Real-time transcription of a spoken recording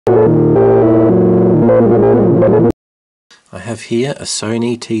I have here a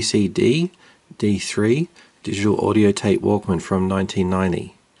Sony TCD-D3 digital audio tape Walkman from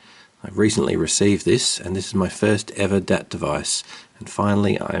 1990. I've recently received this, and this is my first ever DAT device, and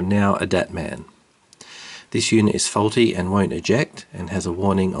finally I am now a DAT man. This unit is faulty and won't eject, and has a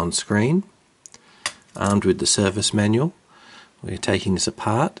warning on screen. Armed with the service manual, we're taking this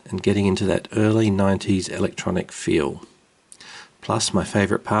apart and getting into that early 90s electronic feel. Plus, my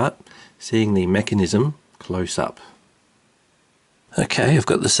favourite part, seeing the mechanism close up. Okay, I've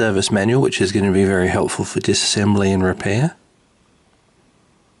got the service manual, which is going to be very helpful for disassembly and repair.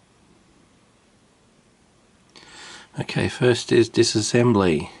 Okay, first is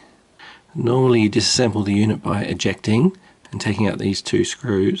disassembly. Normally you disassemble the unit by ejecting and taking out these two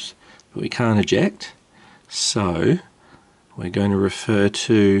screws, but we can't eject, so we're going to refer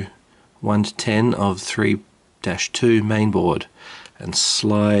to 1 to 10 of 3-2 mainboard and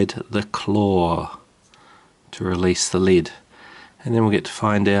slide the claw to release the lid, and then we'll get to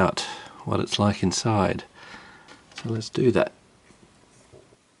find out what it's like inside. So let's do that.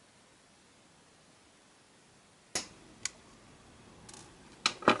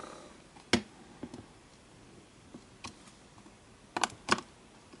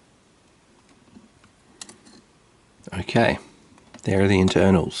 Okay, there are the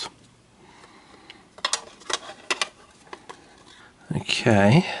internals.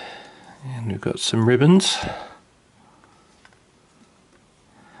 Okay, and we've got some ribbons,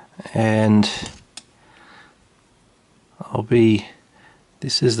 and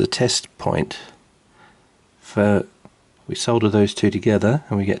this is the test point for, we solder those two together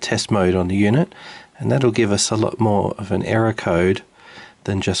and we get test mode on the unit, and that'll give us a lot more of an error code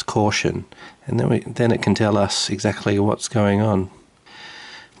than just caution, and then it can tell us exactly what's going on.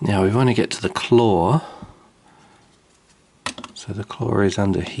 Now we want to get to the claw, so the claw is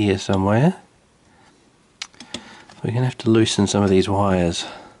under here somewhere. We're going to have to loosen some of these wires.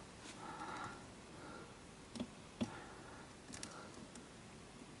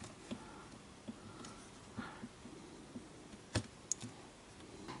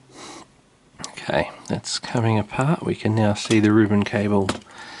 Okay, that's coming apart. We can now see the ribbon cable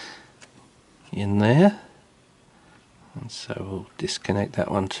in there, and so we'll disconnect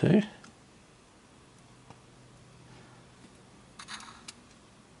that one too.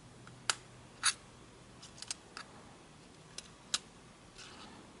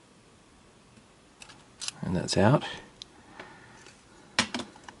 And that's out.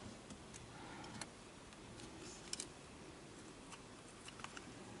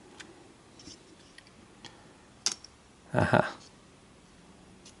 Aha.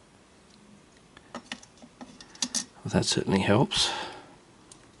 Well, that certainly helps.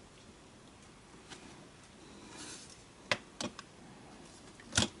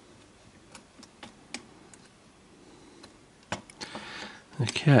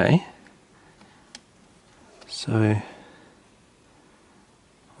 Okay, so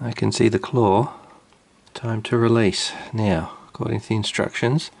I can see the claw. Time to release. Now, according to the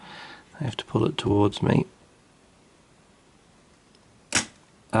instructions, I have to pull it towards me.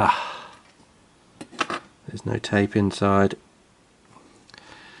 Ah, there's no tape inside,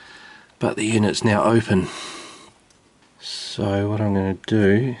 but the unit's now open. So what I'm going to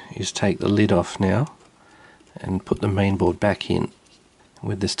do is take the lid off now and put the mainboard back in.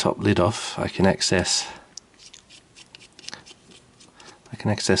 With this top lid off, I can access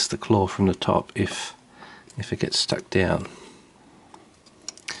the claw from the top if it gets stuck down.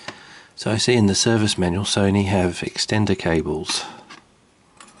 So I see in the service manual Sony have extender cables,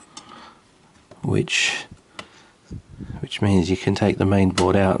 which means you can take the main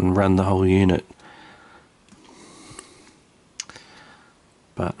board out and run the whole unit.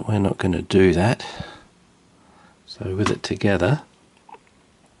 But we're not going to do that. So with it together,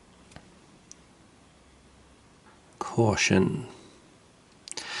 caution.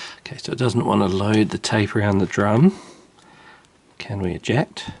 Okay, so it doesn't want to load the tape around the drum. Can we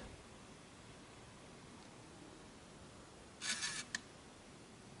eject?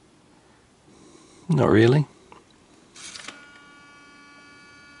 Not really.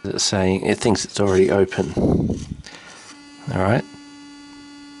 It's saying it thinks it's already open. Alright.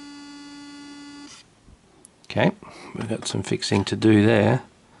 Okay, we've got some fixing to do there.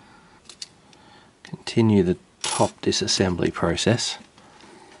 Continue the top disassembly process.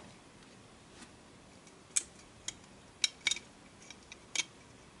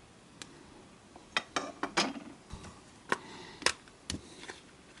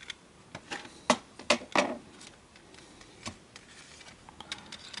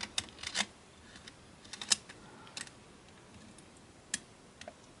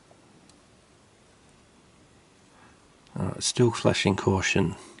 It's still flashing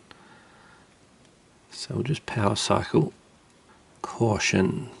caution. So we'll just power cycle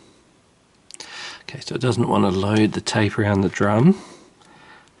caution. Okay, so it doesn't want to load the tape around the drum.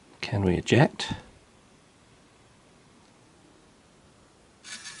 Can we eject?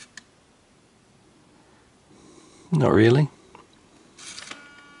 Not really.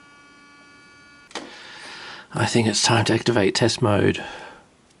 I think it's time to activate test mode.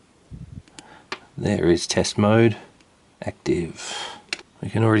 There is test mode active. We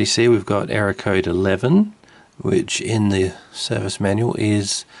can already see we've got error code 11, which in the service manual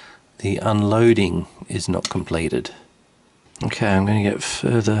is the unloading is not completed. Okay, I'm going to get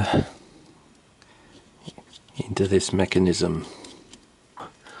further into this mechanism.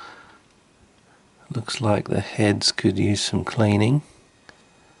 Looks like the heads could use some cleaning.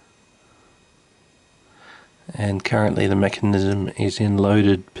 And currently the mechanism is in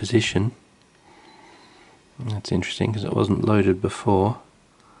loaded position. That's interesting because it wasn't loaded before.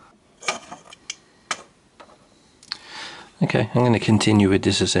 Okay, I'm going to continue with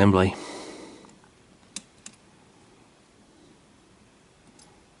disassembly.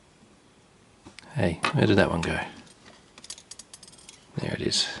 Hey, where did that one go? There it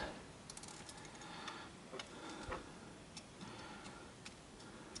is.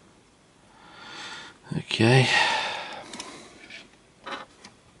 Okay.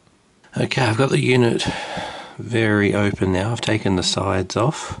 Okay, I've got the unit very open now. I've taken the sides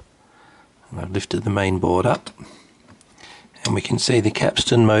off and I've lifted the main board up, and we can see the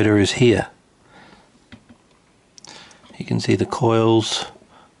capstan motor is here. You can see the coils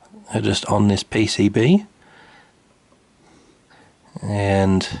are just on this PCB,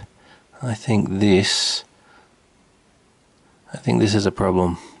 and I think this is a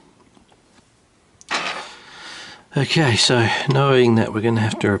problem. Okay, so knowing that we're going to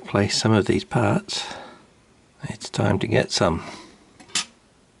have to replace some of these parts, it's time to get some.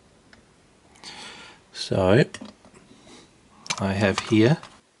 So I have here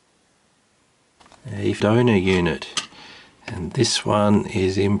a donor unit, and this one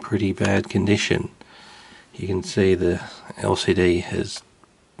is in pretty bad condition. You can see the LCD has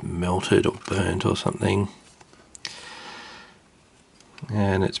melted or burnt or something,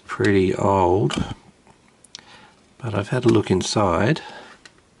 and it's pretty old. But I've had a look inside.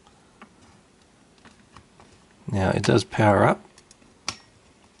 Now it does power up,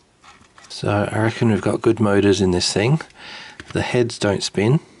 so I reckon we've got good motors in this thing. The heads don't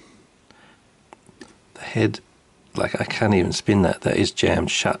spin. The head, like, I can't even spin that, that is jammed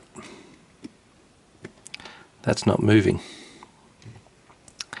shut. That's not moving.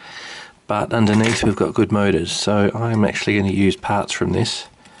 But underneath we've got good motors, so I'm actually going to use parts from this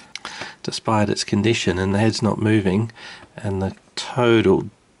despite its condition, and the head's not moving, and the total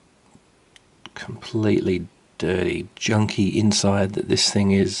completely dirty, junky inside that this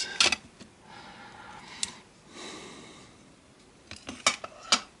thing is.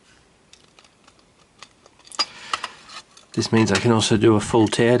 This means I can also do a full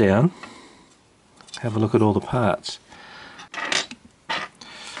teardown, have a look at all the parts.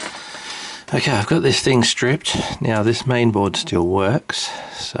 Okay, I've got this thing stripped. Now this main board still works,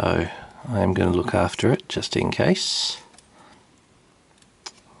 so I'm going to look after it just in case.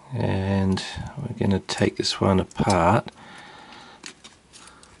 And we're going to take this one apart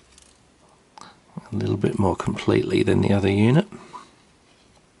a little bit more completely than the other unit.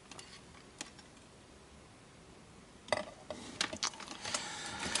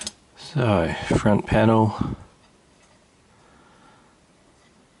 So, front panel.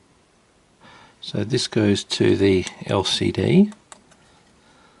 So this goes to the LCD.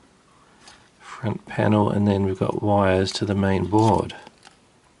 Front panel, and then we've got wires to the main board.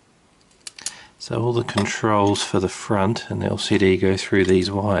 So all the controls for the front and the LCD go through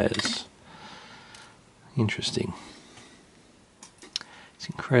these wires. Interesting. It's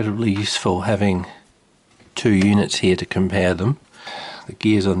incredibly useful having two units here to compare them. The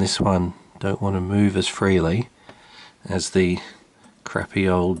gears on this one don't want to move as freely as the crappy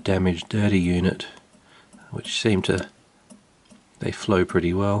old damaged dirty unit, which seem to, they flow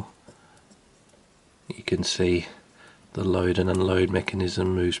pretty well. You can see the load and unload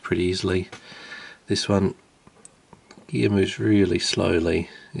mechanism moves pretty easily. This one, gear moves really slowly.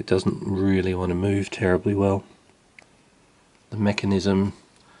 It doesn't really want to move terribly well. The mechanism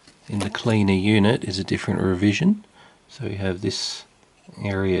in the cleaner unit is a different revision. So we have this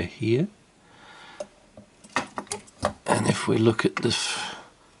area here. And if we look at the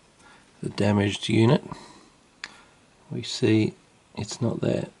damaged unit, we see it's not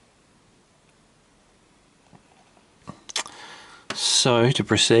there. So to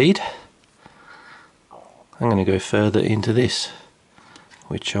proceed, I'm going to go further into this,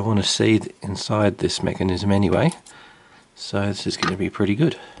 which I want to see inside this mechanism anyway, so this is going to be pretty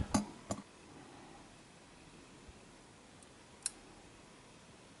good.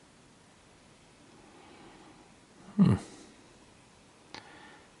 So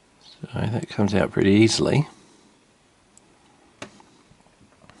that comes out pretty easily.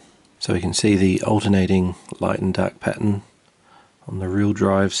 So we can see the alternating light and dark pattern on the real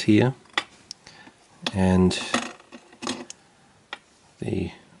drives here, and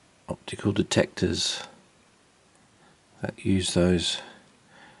the optical detectors that use those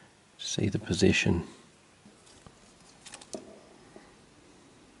to see the position.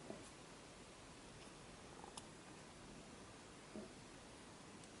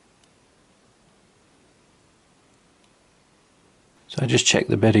 So I just checked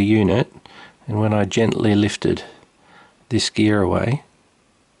the better unit, and when I gently lifted this gear away,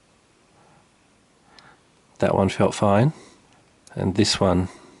 that one felt fine, and this one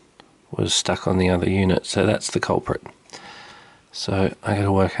was stuck on the other unit, so that's the culprit. So I got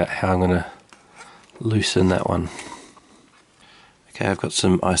to work out how I'm going to loosen that one. Okay, I've got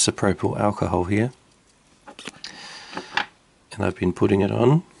some isopropyl alcohol here, and I've been putting it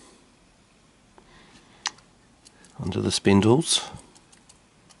onto the spindles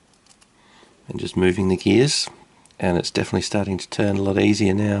and just moving the gears, and it's definitely starting to turn a lot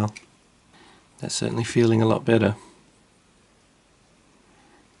easier now. That's certainly feeling a lot better.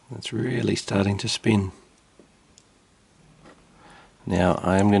 It's really starting to spin. Now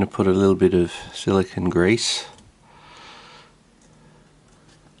I am going to put a little bit of silicone grease .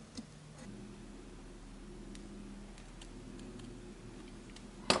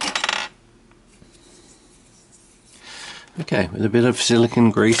 Okay, with a bit of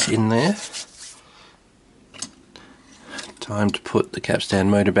silicone grease in there, time to put the capstan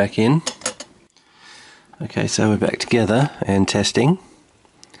motor back in. Okay, so we're back together and testing,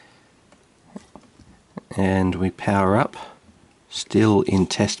 and we power up, still in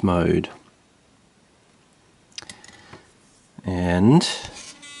test mode, and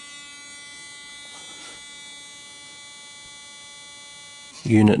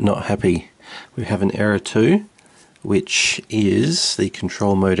unit not happy. We have an error 2, which is the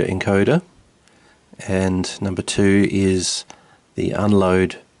control motor encoder, and number 2 is the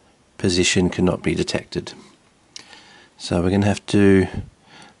unload position cannot be detected. So we're going to have to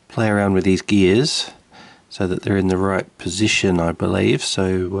play around with these gears so that they're in the right position, I believe,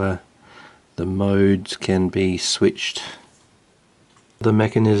 so the modes can be switched. The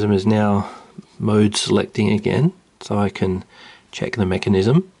mechanism is now mode selecting again, so I can check the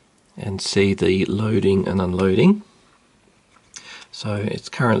mechanism and see the loading and unloading. So it's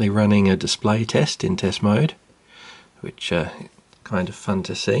currently running a display test in test mode, which is kind of fun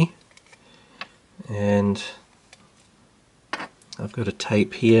to see. And I've got a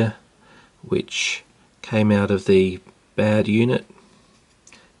tape here which came out of the bad unit,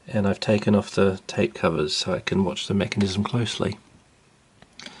 and I've taken off the tape covers so I can watch the mechanism closely.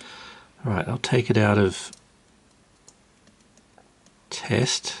 Alright, I'll take it out of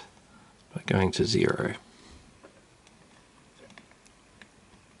test by going to 0.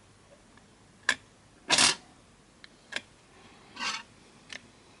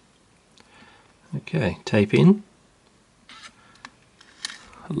 Okay, tape in,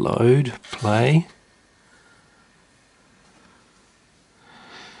 load, play.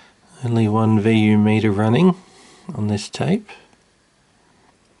 Only one VU meter running on this tape.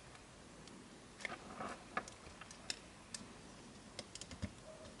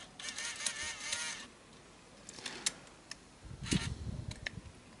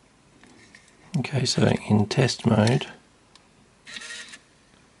 Okay, so in test mode,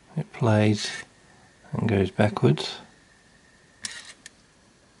 it plays and goes backwards.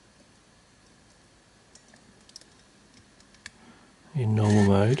 In normal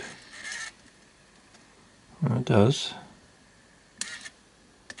mode, well, it does.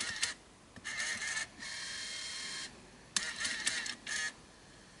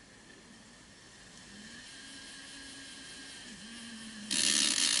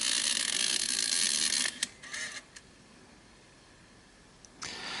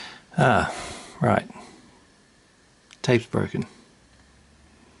 Ah, right. Tape's broken.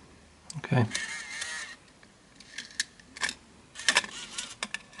 Okay.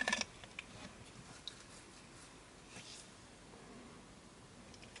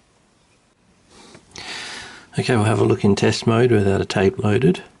 Okay, we'll have a look in test mode without a tape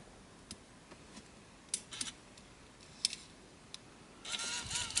loaded.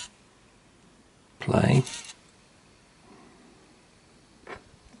 Play.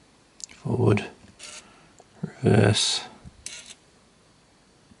 Forward. reverse,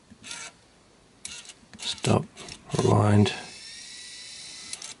 stop, rewind,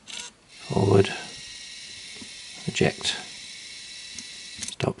 forward, eject,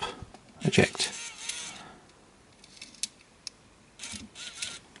 stop, eject.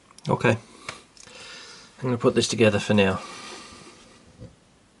 Okay, I'm going to put this together for now.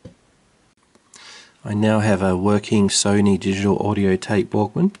 I now have a working Sony digital audio tape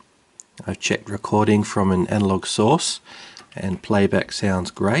Walkman. I've checked recording from an analog source and playback sounds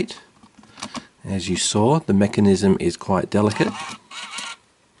great. As you saw, the mechanism is quite delicate.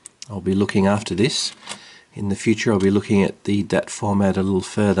 I'll be looking after this. In the future I'll be looking at the DAT format a little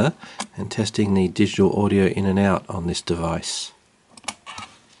further and testing the digital audio in and out on this device.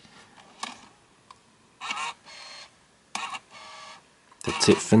 That's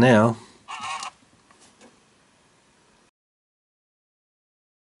it for now.